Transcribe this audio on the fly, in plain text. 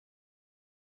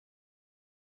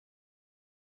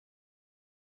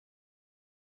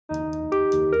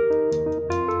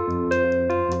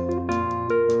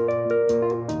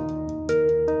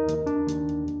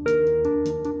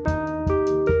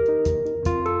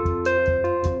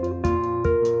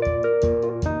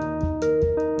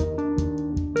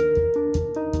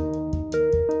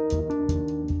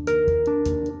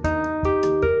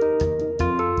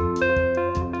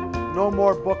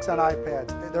books on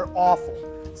iPads. They're awful.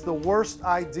 It's the worst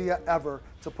idea ever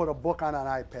to put a book on an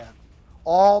iPad.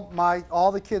 All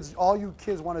you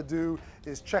kids want to do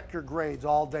is check your grades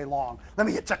all day long. Let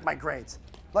me check my grades.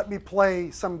 Let me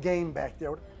play some game back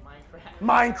there.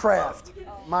 Minecraft.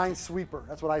 Minesweeper.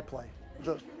 That's what I play.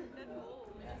 What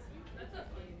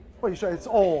are you saying? It's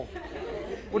old.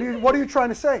 What are you trying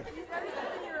to say?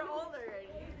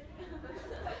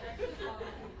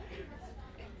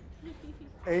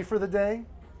 A for the day,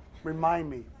 remind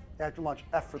me after lunch,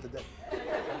 F for the day.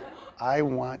 I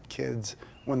want kids,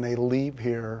 when they leave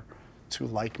here, to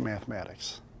like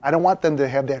mathematics. I don't want them to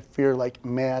have that fear like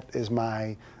math is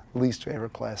my least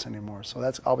favorite class anymore. So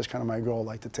that's always kind of my goal,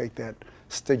 like to take that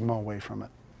stigma away from it.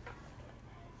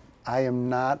 I am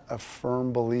not a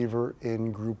firm believer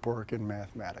in group work in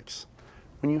mathematics.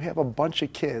 When you have a bunch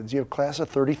of kids, you have a class of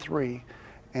 33,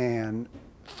 and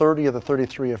 30 of the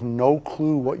 33 have no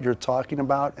clue what you're talking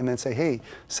about, and then say, hey,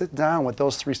 sit down with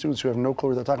those 3 students who have no clue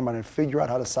what they're talking about and figure out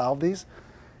how to solve these,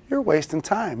 you're wasting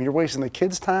time. You're wasting the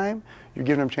kids' time, you're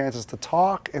giving them chances to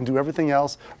talk and do everything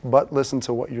else but listen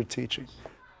to what you're teaching.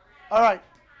 All right,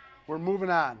 we're moving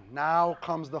on. Now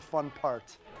comes the fun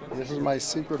part. This is my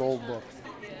secret old book.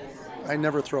 I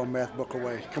never throw a math book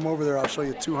away. Come over there, I'll show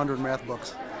you 200 math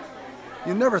books.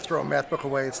 You never throw a math book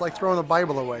away. It's like throwing a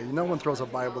Bible away. No one throws a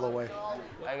Bible away.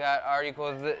 I got R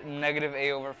equals negative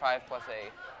A over 5 plus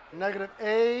A. Negative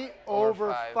A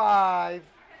over 5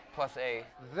 plus A.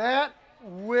 That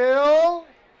will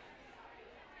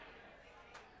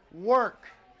work.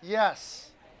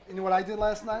 Yes. You know what I did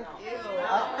last night?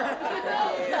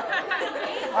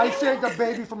 I saved a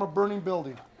baby from a burning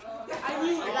building.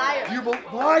 Liar. You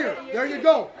liar. There you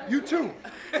go. You too.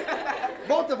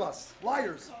 Both of us.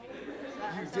 Liars.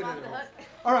 You did it.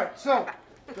 All right, so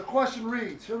the question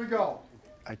reads, here we go.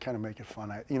 I kind of make it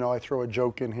fun. I throw a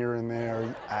joke in here and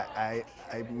there. I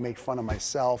make fun of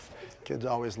myself. Kids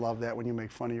always love that when you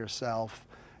make fun of yourself.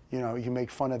 You make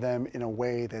fun of them in a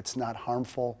way that's not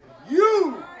harmful.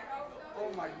 You!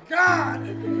 Oh my God!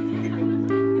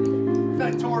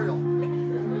 Factorial.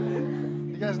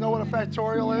 You guys know what a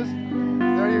factorial is?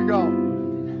 There you go.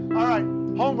 All right,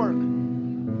 homework.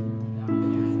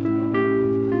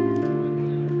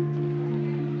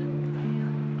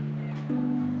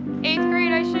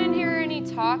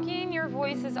 Talking, your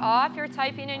voice is off, you're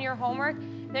typing in your homework,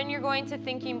 then you're going to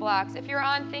thinking blocks. If you're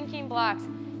on thinking blocks,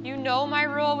 you know my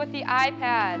rule with the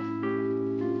iPad.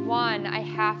 1, I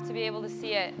have to be able to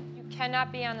see it. You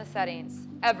cannot be on the settings,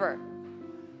 ever.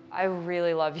 I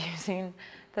really love using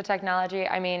the technology.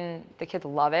 I mean, the kids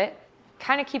love it.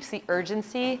 Kind of keeps the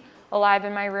urgency alive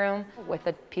in my room. With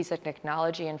a piece of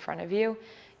technology in front of you,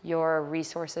 your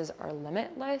resources are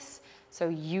limitless, so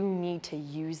you need to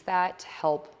use that to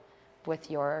help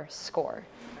with your score.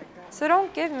 So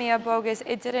don't give me a bogus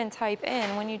 "it didn't type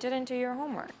in" when you didn't do your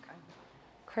homework.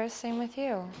 Chris, same with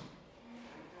you.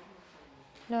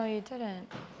 No, you didn't.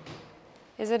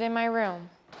 Is it in my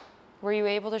room? Were you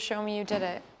able to show me you did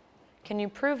it? Can you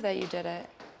prove that you did it?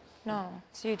 No,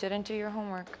 so you didn't do your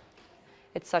homework.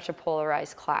 It's such a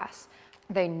polarized class.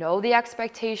 They know the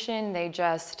expectation, they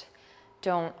just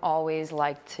don't always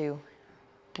like to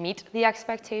meet the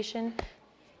expectation.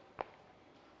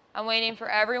 I'm waiting for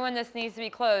everyone. This needs to be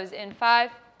closed in 5,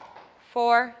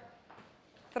 4,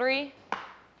 3,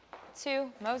 2.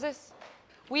 Moses?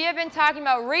 We have been talking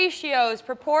about ratios,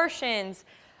 proportions,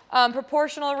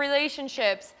 proportional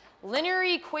relationships, linear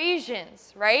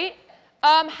equations, right?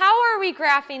 How are we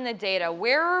graphing the data?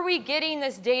 Where are we getting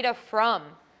this data from?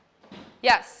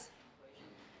 Yes?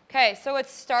 Okay, so it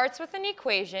starts with an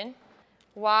equation.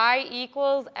 Y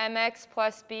equals mx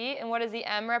plus b. And what does the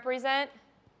m represent?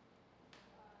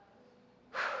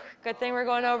 Good thing we're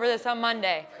going over this on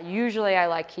Monday. Usually I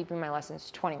like keeping my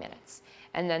lessons 20 minutes,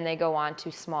 and then they go on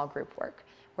to small group work,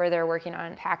 where they're working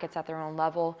on packets at their own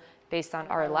level based on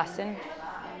our lesson.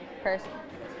 Person.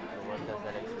 What does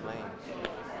that explain?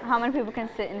 How many people can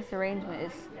sit in this arrangement?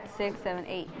 It's 6, 7,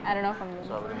 8. I don't know if I'm...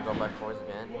 So are we going to go by 4s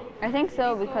again? I think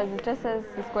so, because it just says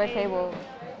the square table.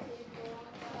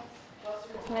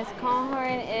 Miss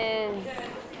Conhorn is...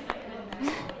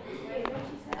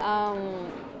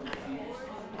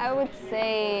 I would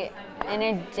say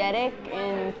energetic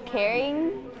and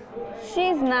caring.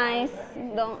 She's nice.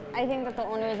 I think that the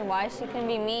only reason why she can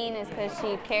be mean is because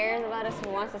she cares about us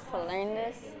and wants us to learn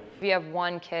this. If you have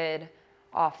one kid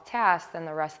off task, then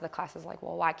the rest of the class is like,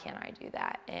 well, why can't I do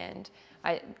that? And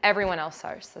everyone else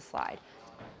starts to slide.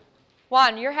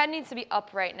 Juan, your head needs to be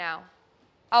up right now.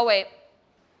 I'll wait.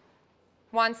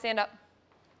 Juan, stand up.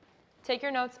 Take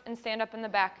your notes and stand up in the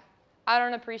back. I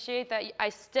don't appreciate that I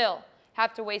still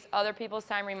have to waste other people's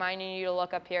time reminding you to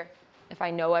look up here. If I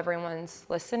know everyone's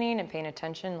listening and paying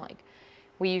attention, like,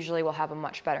 we usually will have a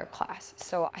much better class.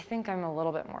 So I think I'm a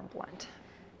little bit more blunt.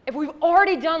 If we've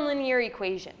already done linear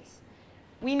equations,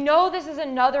 we know this is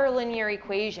another linear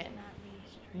equation.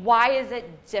 Why is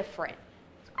it different?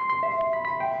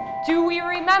 Do we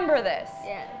remember this?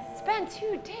 Yes. It's been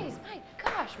 2 days. My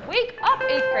gosh, wake up,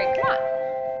 8th grade, come on.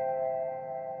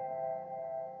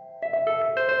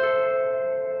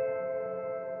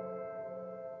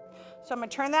 So I'm going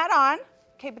to turn that on.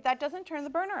 Okay, but that doesn't turn the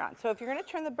burner on. So if you're going to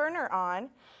turn the burner on,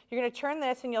 you're going to turn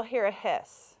this and you'll hear a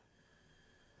hiss.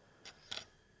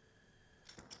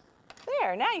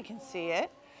 There, now you can see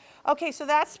it. Okay, so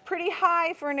that's pretty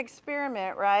high for an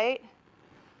experiment, right?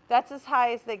 That's as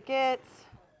high as it gets.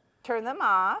 Turn them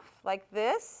off like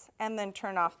this, and then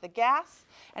turn off the gas.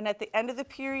 And at the end of the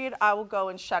period, I will go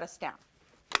and shut us down.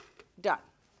 Done.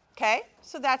 Okay,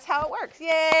 so that's how it works.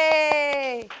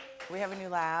 Yay! We have a new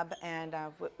lab, and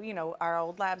you know, our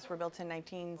old labs were built in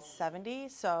 1970,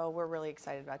 so we're really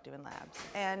excited about doing labs.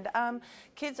 And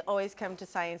kids always come to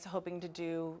science hoping to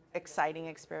do exciting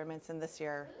experiments, and this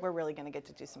year we're really going to get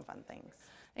to do some fun things.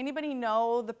 Anybody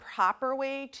know the proper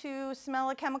way to smell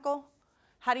a chemical?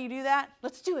 How do you do that?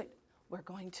 Let's do it. We're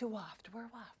going to waft. We're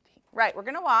wafting. Right, we're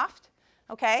going to waft,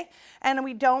 okay? And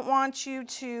we don't want you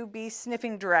to be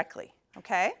sniffing directly,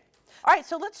 okay? All right,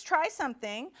 so let's try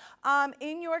something.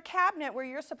 In your cabinet where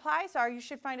your supplies are, you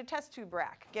should find a test tube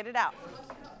rack. Get it out.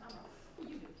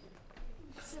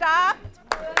 Stop.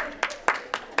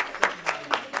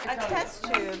 A test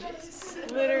tube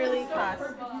literally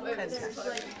costs 10 cents.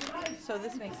 So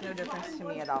this makes no difference to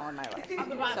me at all in my life.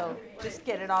 So just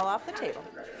get it all off the table.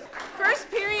 First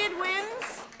period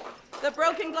wins the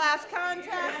broken glass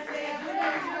contest.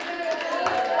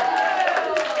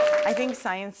 I think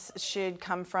science should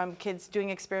come from kids doing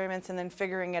experiments and then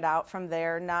figuring it out from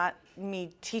there, not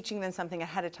me teaching them something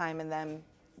ahead of time and them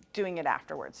doing it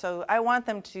afterwards. So I want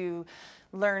them to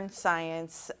learn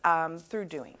science through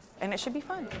doing, and it should be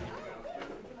fun.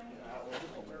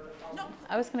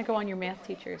 I was going to go on your math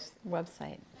teacher's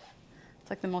website. It's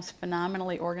like the most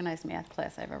phenomenally organized math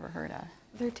class I've ever heard of.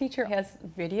 Their teacher has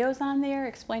videos on there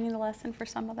explaining the lesson for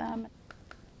some of them.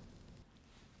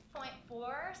 Point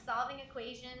 4, solving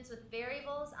equations with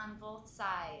variables on both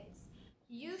sides.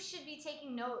 You should be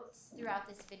taking notes throughout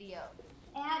this video.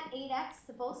 Add 8x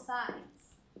to both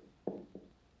sides.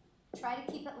 Try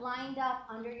to keep it lined up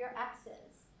under your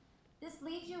x's. This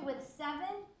leaves you with 7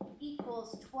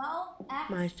 equals 12x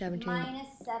minus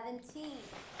 17.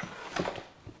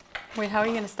 Wait, how are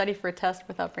you going to study for a test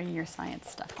without bringing your science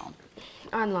stuff home?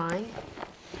 Online.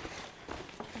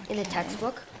 In a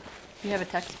textbook. You have a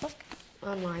textbook?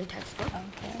 Online textbook.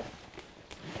 Okay.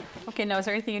 Okay, now is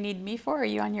there anything you need me for, or are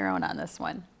you on your own on this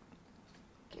one?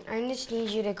 I just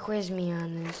need you to quiz me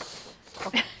on this.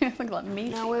 Okay, let me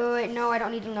No, wait. No, I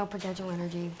don't need to know potential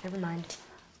energy. Never mind.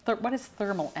 What is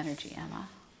thermal energy, Emma?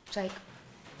 It's like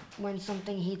when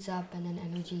something heats up and then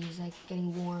energy is like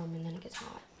getting warm and then it gets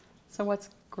hot. So what's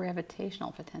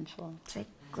gravitational potential? It's like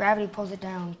gravity pulls it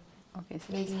down, Okay,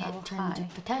 so making that's it how turn high.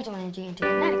 into potential energy into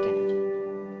kinetic energy.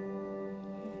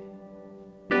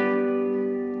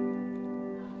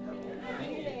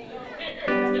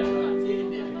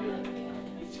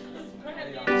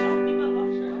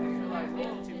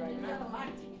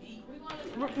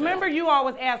 Remember, you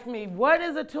always ask me, what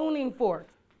is a tuning fork?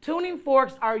 Tuning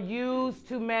forks are used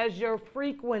to measure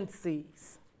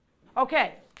frequencies.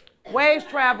 Okay, waves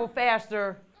travel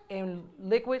faster in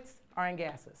liquids or in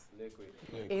gases? Liquid.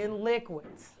 In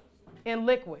liquids. In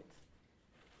liquids.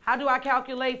 How do I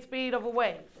calculate speed of a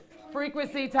wave?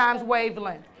 Frequency times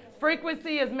wavelength.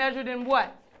 Frequency is measured in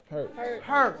what? Hertz.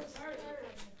 Hertz.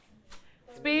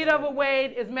 Speed of a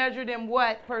wave is measured in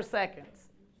what per second?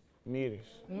 Meters.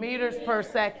 Meters per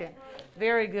second.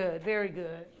 Very good, very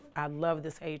good. I love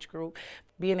this age group.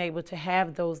 Being able to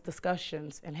have those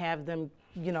discussions and have them,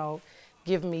 you know,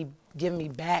 give me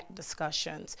back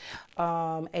discussions.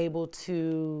 Able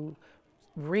to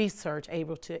research,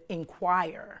 able to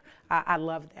inquire. I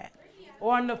love that.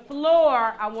 On the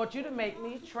floor, I want you to make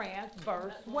me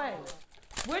transverse waves.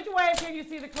 Which wave can you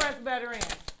see the crest better in?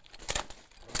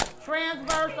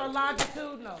 Transverse or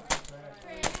longitudinal?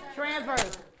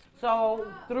 Transverse.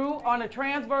 So on a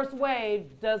transverse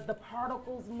wave, does the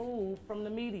particles move from the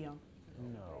medium?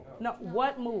 No. No,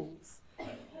 what moves?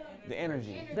 The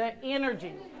energy. The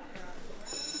energy.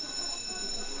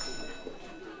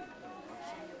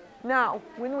 Now,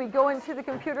 when we go into the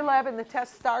computer lab and the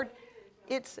tests start,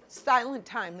 it's silent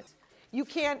time. You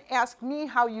can't ask me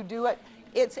how you do it.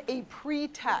 It's a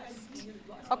pre-test.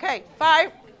 Okay,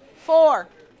 5, 4,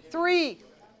 3,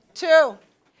 2.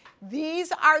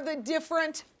 These are the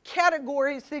different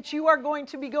categories that you are going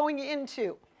to be going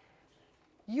into.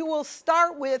 You will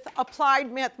start with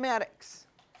applied mathematics.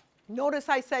 Notice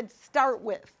I said start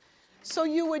with. So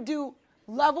you would do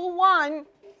level 1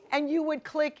 and you would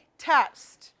click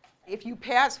test. If you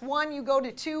pass 1, you go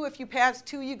to 2. If you pass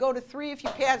 2, you go to 3. If you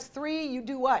pass 3, you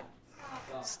do what?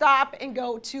 Stop and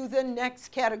go to the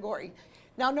next category.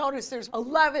 Now notice there's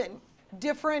 11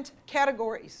 different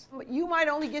categories. You might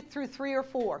only get through 3 or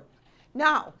 4.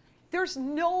 Now, there's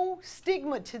no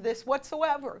stigma to this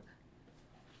whatsoever.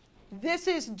 This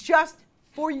is just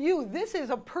for you. This is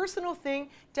a personal thing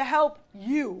to help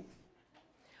you.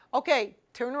 Okay,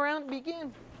 turn around and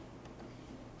begin.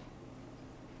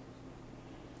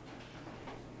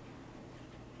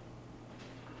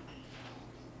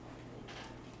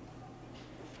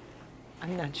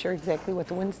 I'm not sure exactly what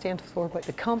the WIN stands for, but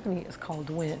the company is called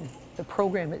WIN. The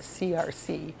program is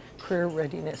CRC, Career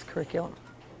Readiness Curriculum.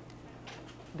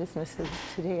 Businesses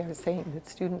today are saying that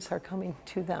students are coming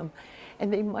to them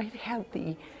and they might have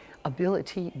the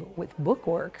ability with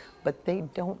bookwork, but they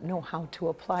don't know how to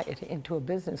apply it into a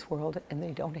business world and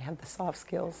they don't have the soft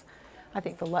skills. I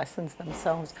think the lessons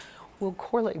themselves will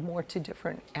correlate more to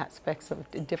different aspects of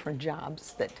the different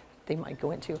jobs that they might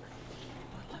go into.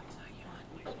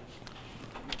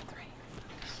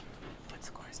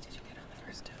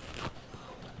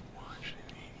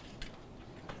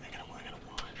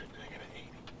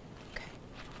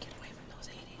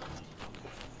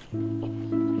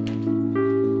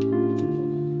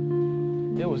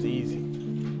 It was easy.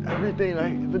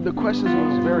 Everything, the questions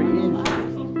was very easy.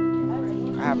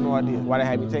 I have no idea why they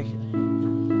had me take it.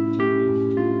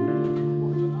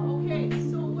 Okay,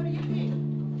 so what do you think?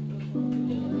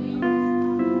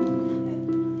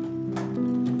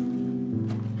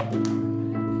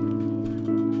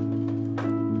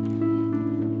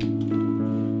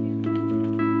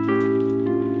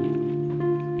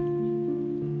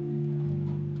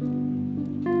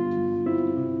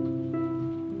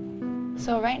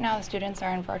 So right now the students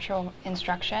are in virtual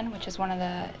instruction, which is one of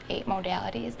the 8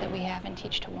 modalities that we have in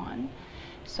Teach to 1.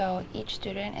 So each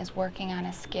student is working on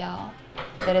a skill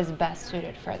that is best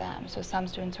suited for them. So some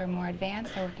students are more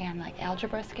advanced, they're working on like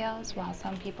algebra skills, while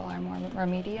some people are more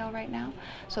remedial right now.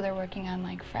 So they're working on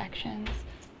like fractions.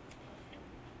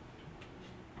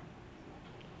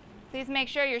 Please make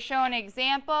sure you're showing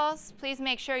examples. Please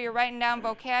make sure you're writing down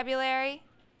vocabulary.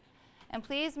 And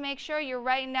please make sure you're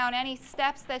writing down any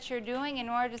steps that you're doing in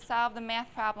order to solve the math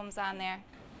problems on there.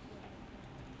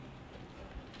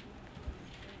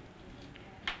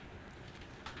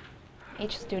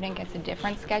 Each student gets a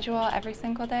different schedule every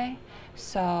single day,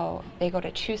 so they go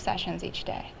to 2 sessions each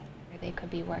day. They could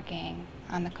be working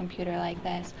on the computer like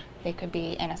this, they could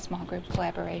be in a small group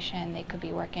collaboration, they could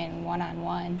be working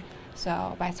one-on-one.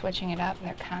 So by switching it up,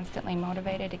 they're constantly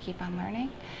motivated to keep on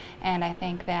learning, and I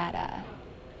think that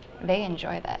they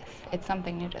enjoy this. It's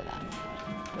something new to them.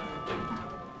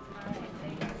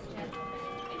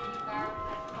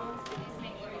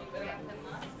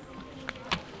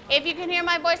 If you can hear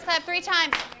my voice, clap 3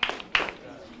 times.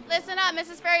 Listen up,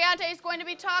 Mrs. Ferriante is going to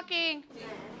be talking.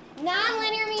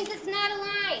 Non-linear means it's not a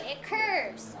line, it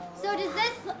curves. So does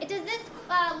this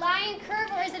line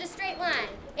curve or is it a straight line?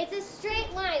 It's a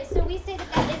straight line, so we say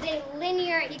that that is a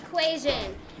linear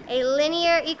equation. A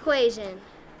linear equation.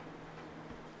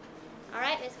 All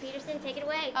right, Ms. Peterson, take it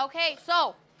away. Okay,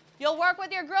 so you'll work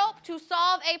with your group to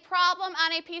solve a problem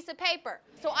on a piece of paper.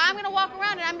 So I'm going to walk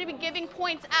around and I'm going to be giving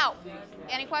points out.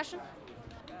 Any questions?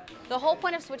 The whole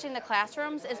point of switching the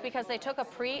classrooms is because they took a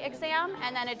pre-exam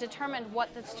and then it determined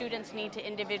what the students need to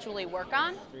individually work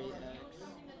on.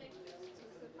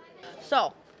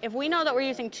 So if we know that we're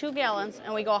using 2 gallons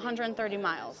and we go 130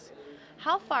 miles,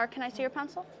 how far, can I see your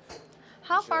pencil?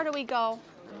 How far do we go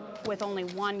with only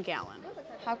 1 gallon?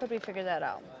 How could we figure that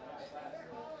out?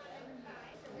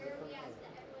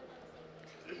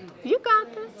 You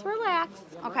got this, relax.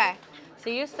 Okay,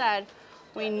 so you said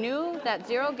we knew that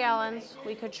 0 gallons,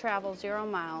 we could travel 0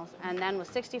 miles, and then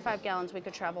with 65 gallons, we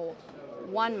could travel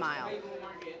 1 mile.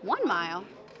 1 mile?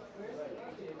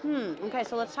 Okay,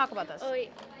 so let's talk about this. Oh,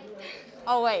 wait.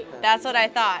 Oh, wait, that's what I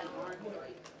thought.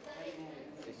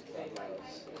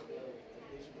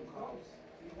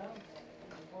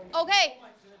 Okay,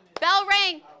 bell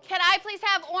rang. Can I please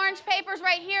have orange papers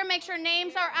right here? Make sure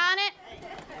names are on it.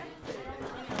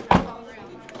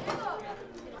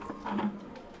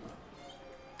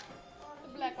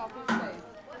 Black off his face.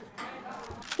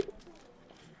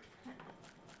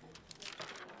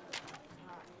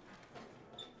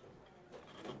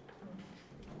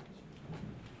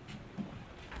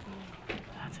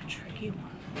 That's a tricky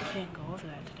one. We didn't go over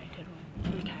that today, did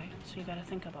we? Okay, so you got to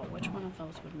think about which one of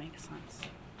those would make sense.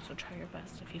 So try your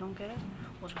best. If you don't get it,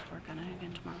 we'll just work on it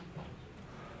again tomorrow.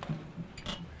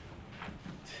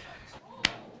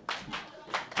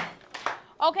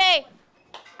 Okay,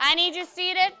 I need you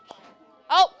seated.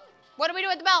 Oh, what do we do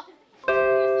with the bell?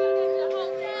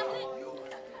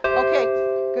 Okay,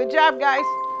 good job, guys.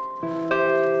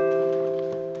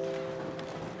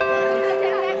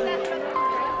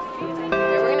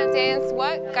 We're gonna dance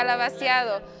what?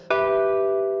 Calabaceado.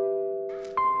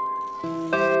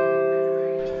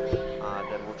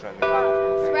 Then we'll try to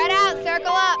Spread out,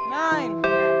 circle up. 9,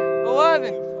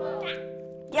 11.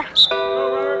 Yeah.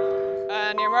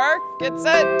 On your mark, get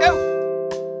set, go.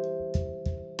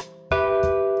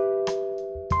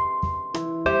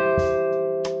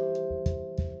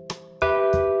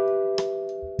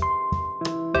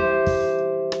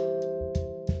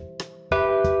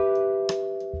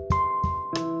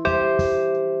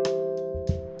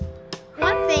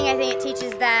 One thing I think it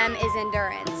teaches them is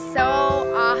endurance. So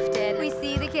often we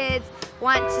see the kids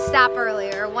want to stop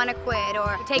earlier, or want to quit,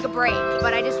 or take a break,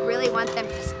 but I just really want them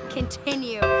to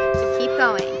continue to keep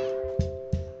going.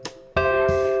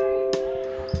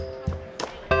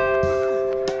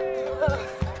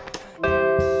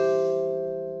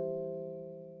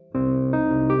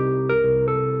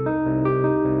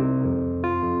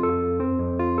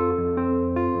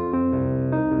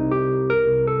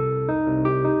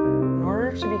 In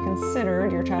order to be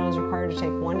considered, your child is required to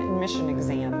take one admission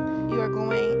exam. You are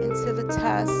going into the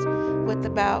test with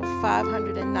about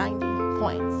 590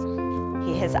 points.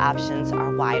 His options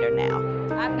are wider now.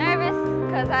 I'm nervous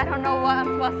because I don't know what I'm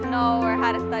supposed to know or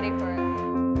how to study for it.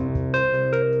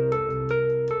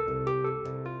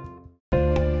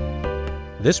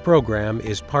 This program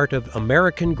is part of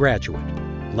American Graduate.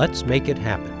 Let's make it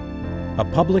happen. A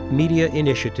public media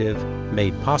initiative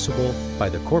made possible by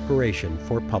the Corporation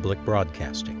for Public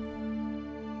Broadcasting.